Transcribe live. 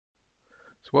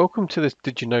So welcome to this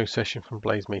Did You Know session from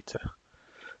BlazeMeter.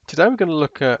 Today we're going to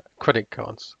look at credit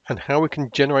cards and how we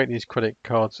can generate these credit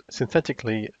cards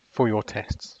synthetically for your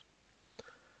tests.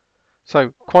 So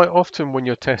quite often when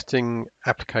you're testing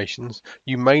applications,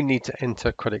 you may need to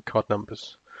enter credit card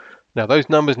numbers. Now those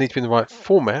numbers need to be in the right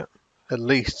format, at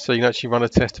least, so you can actually run a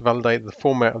test to validate the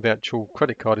format of the actual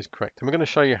credit card is correct. And we're going to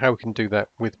show you how we can do that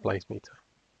with BlazeMeter.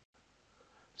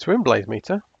 So in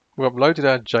BlazeMeter, we've uploaded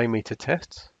our JMeter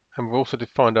tests and we've also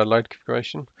defined our load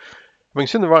configuration. We can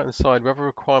see on the right hand side we have a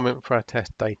requirement for our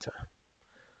test data.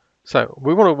 So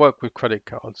we want to work with credit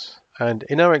cards, and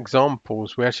in our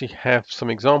examples we actually have some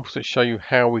examples that show you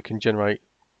how we can generate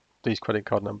these credit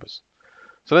card numbers.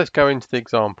 So let's go into the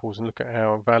examples and look at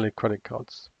our valid credit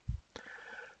cards.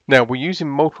 Now we're using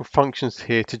multiple functions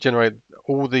here to generate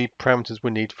all the parameters we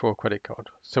need for a credit card.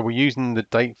 So we're using the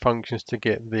date functions to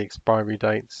get the expiry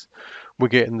dates. We're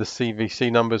getting the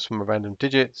CVC numbers from the random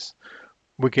digits.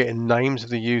 We're getting names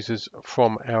of the users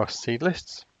from our seed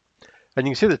lists. And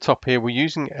you can see at the top here, we're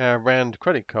using our RAND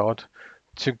credit card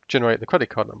to generate the credit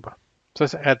card number. So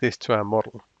let's add this to our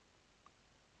model.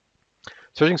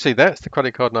 So as you can see, that's the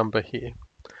credit card number here.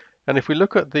 And if we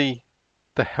look at the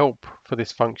help for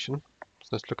this function, so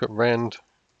let's look at RAND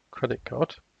credit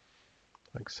card,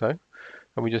 like so,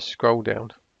 and we just scroll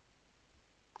down.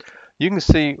 You can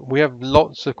see we have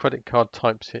lots of credit card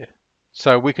types here.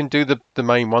 So we can do the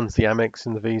main ones, the Amex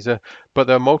and the Visa, but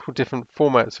there are multiple different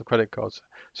formats of credit cards.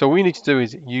 So all we need to do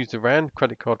is use the RAND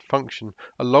credit card function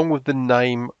along with the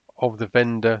name of the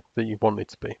vendor that you want it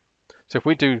to be. So if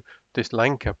we do this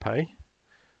Lanka Pay,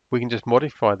 we can just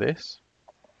modify this.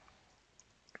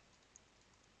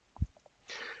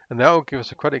 And that will give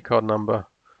us a credit card number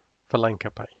for Lanka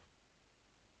Pay.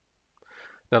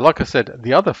 Now, like I said,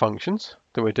 the other functions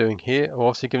that we're doing here are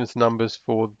also giving us numbers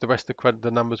for the rest of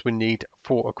the numbers we need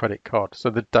for a credit card. So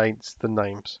the dates, the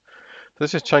names. So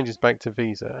let's just change this back to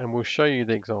Visa and we'll show you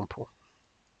the example.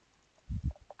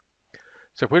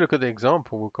 So if we look at the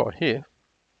example we've got here,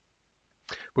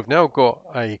 we've now got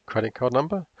a credit card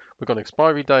number, we've got an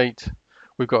expiry date,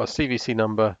 we've got a CVC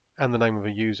number and the name of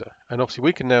a user. And obviously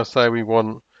we can now say we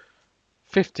want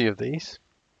 50 of these,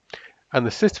 and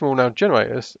the system will now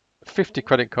generate us 50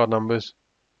 credit card numbers,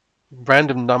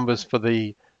 random numbers for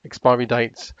the expiry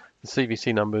dates, the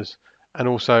CVC numbers, and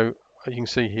also you can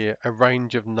see here a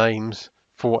range of names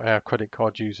for our credit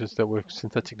card users that we're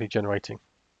synthetically generating.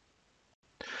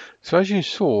 So as you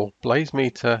saw,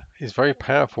 BlazeMeter is very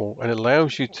powerful and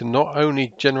allows you to not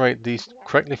only generate these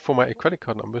correctly formatted credit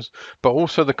card numbers, but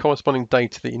also the corresponding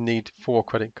data that you need for a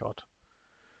credit card.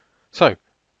 So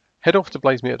head off to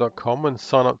blazemeter.com and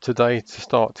sign up today to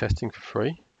start testing for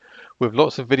free. We have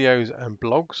lots of videos and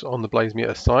blogs on the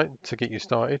BlazeMeter site to get you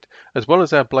started, as well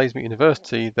as our BlazeMeter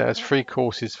University that has free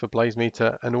courses for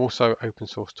BlazeMeter and also open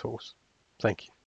source tools. Thank you.